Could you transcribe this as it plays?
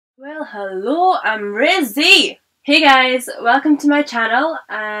Well, hello, I'm Amrezy! Hey guys, welcome to my channel,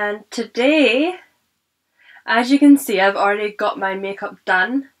 and today, as you can see, I've already got my makeup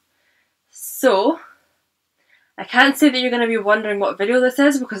done. So, I can't say that you're going to be wondering what video this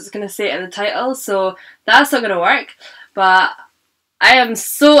is because it's going to say it in the title, so that's not going to work. But I am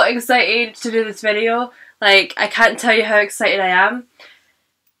so excited to do this video. Like, I can't tell you how excited I am.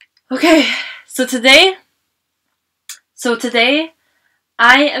 Okay, so today,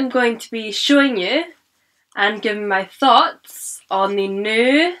 I am going to be showing you and giving my thoughts on the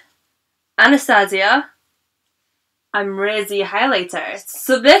new Anastasia Amrezy Highlighter.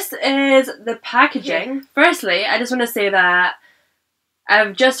 So this is the packaging. Firstly, I just want to say that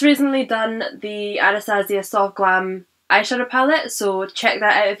I've just recently done the Anastasia Soft Glam eyeshadow palette, so check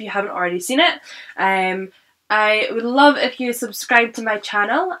that out if you haven't already seen it. I would love if you subscribe to my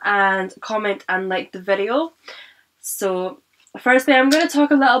channel and comment and like the video. So firstly, I'm going to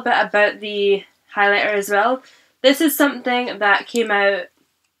talk a little bit about the highlighter as well. This is something that came out,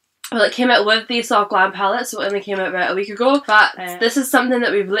 well, it came out with the Soft Glam palette, so it only came out about a week ago, but this is something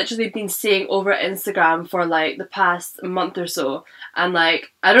that we've literally been seeing over Instagram for like the past month or so, and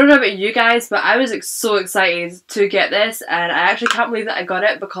like, I don't know about you guys, but I was so excited to get this, and I actually can't believe that I got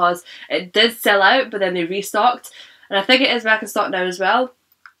it because it did sell out, but then they restocked, and I think it is back in stock now as well.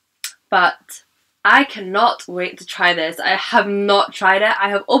 But I cannot wait to try this. I have not tried it. I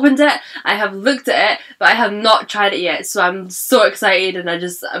have opened it, I have looked at it, but I have not tried it yet. So I'm so excited, and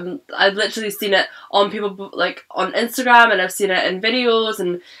I've literally seen it on people, like on Instagram, and I've seen it in videos,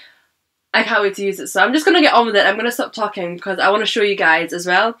 and I can't wait to use it. So I'm just going to get on with it. I'm going to stop talking because I want to show you guys as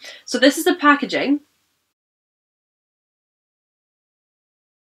well. So this is the packaging.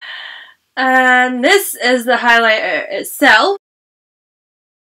 And this is the highlighter itself.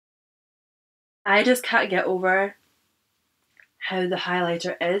 I just can't get over how the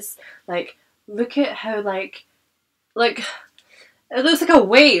highlighter is. Like, look at how like it looks like a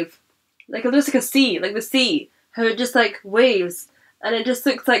wave. Like, it looks like a sea, like the sea. How it just like waves, and it just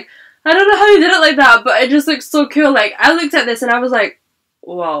looks like, I don't know how you did it like that, but it just looks so cool. Like, I looked at this and I was like,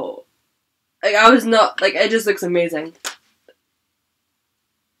 wow. Like, I was not, like, it just looks amazing.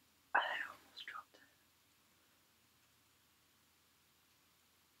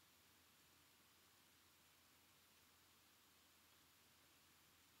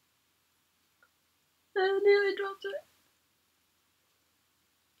 I nearly dropped it.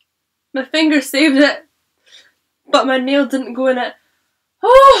 My finger saved it, but my nail didn't go in it.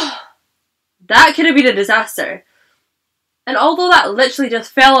 Oh! That could have been a disaster. And although that literally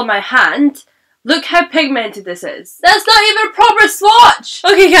just fell on my hand, look how pigmented this is. That's not even a proper swatch!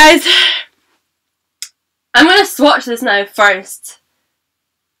 Okay guys, I'm gonna swatch this now first.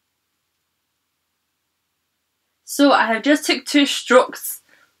 So I have just took 2 strokes.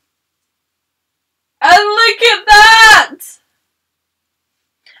 And look at that!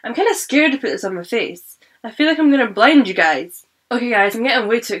 I'm kind of scared to put this on my face. I feel like I'm going to blind you guys. Okay guys, I'm getting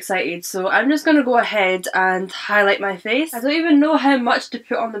way too excited, so I'm just going to go ahead and highlight my face. I don't even know how much to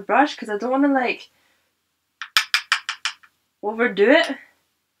put on the brush because I don't want to like overdo it.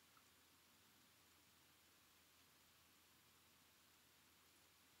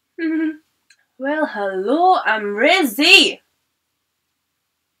 Well, hello, I'm Amrezy!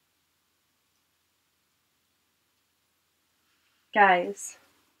 Guys,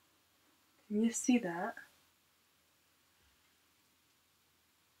 can you see that?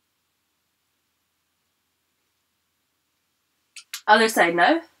 Other side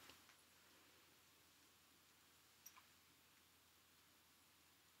now.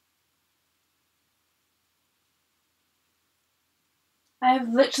 I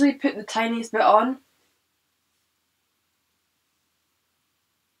have literally put the tiniest bit on.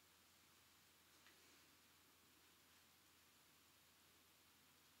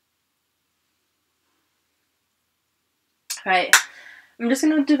 Right, I'm just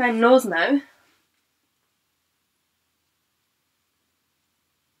going to do my nose now.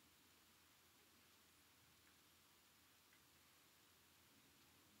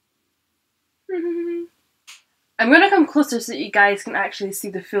 I'm going to come closer so that you guys can actually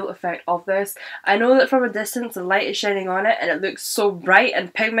see the full effect of this. I know that from a distance the light is shining on it and it looks so bright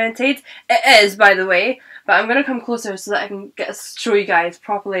and pigmented. It is, by the way, but I'm going to come closer so that I can show you guys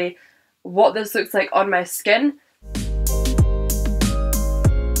properly what this looks like on my skin.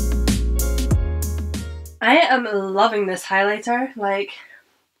 I am loving this highlighter. Like,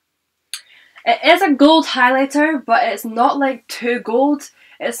 it is a gold highlighter, but it's not like too gold.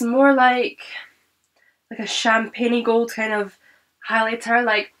 It's more like a champagne gold kind of highlighter.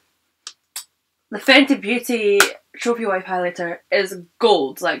 Like, the Fenty Beauty Trophy Wife highlighter is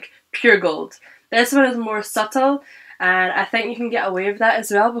gold, like pure gold. This one is more subtle, and I think you can get away with that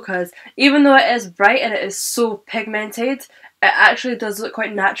as well, because even though it is bright and it is so pigmented, it actually does look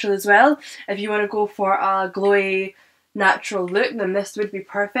quite natural as well. If you want to go for a glowy natural look, then this would be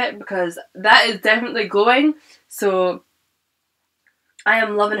perfect, because that is definitely glowing. So I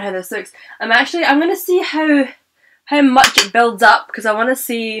am loving how this looks. I'm going to see how much it builds up, because I want to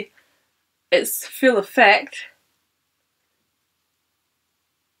see its full effect.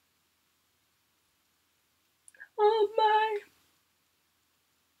 Oh my!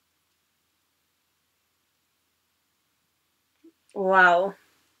 Wow.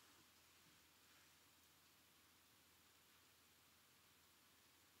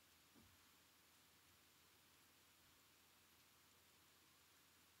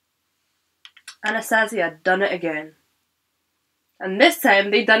 Anastasia done it again. And this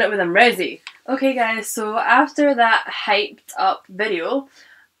time they done it with Amrezy. Okay guys, so after that hyped up video,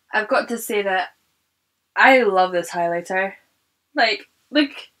 I've got to say that I love this highlighter. Like,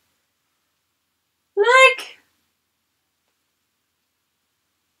 look.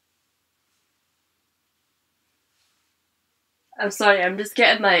 I'm sorry, I'm just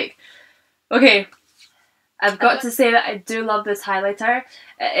getting like... Okay, I've got to say that I do love this highlighter.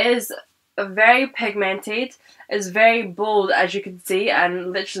 It is very pigmented, it's very bold as you can see,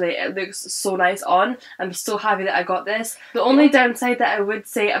 and literally it looks so nice on. I'm so happy that I got this. The only downside that I would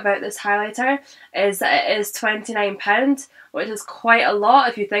say about this highlighter is that it is £29, which is quite a lot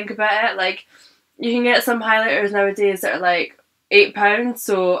if you think about it. Like, you can get some highlighters nowadays that are like £8,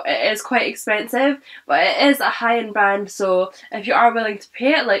 so it is quite expensive, but it is a high-end brand, so if you are willing to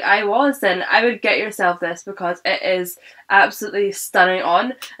pay it like I was, then I would get yourself this, because it is absolutely stunning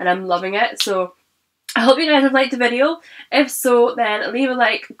on, and I'm loving it. So I hope you guys have liked the video. If so, then leave a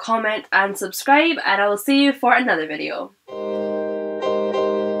like, comment and subscribe, and I will see you for another video.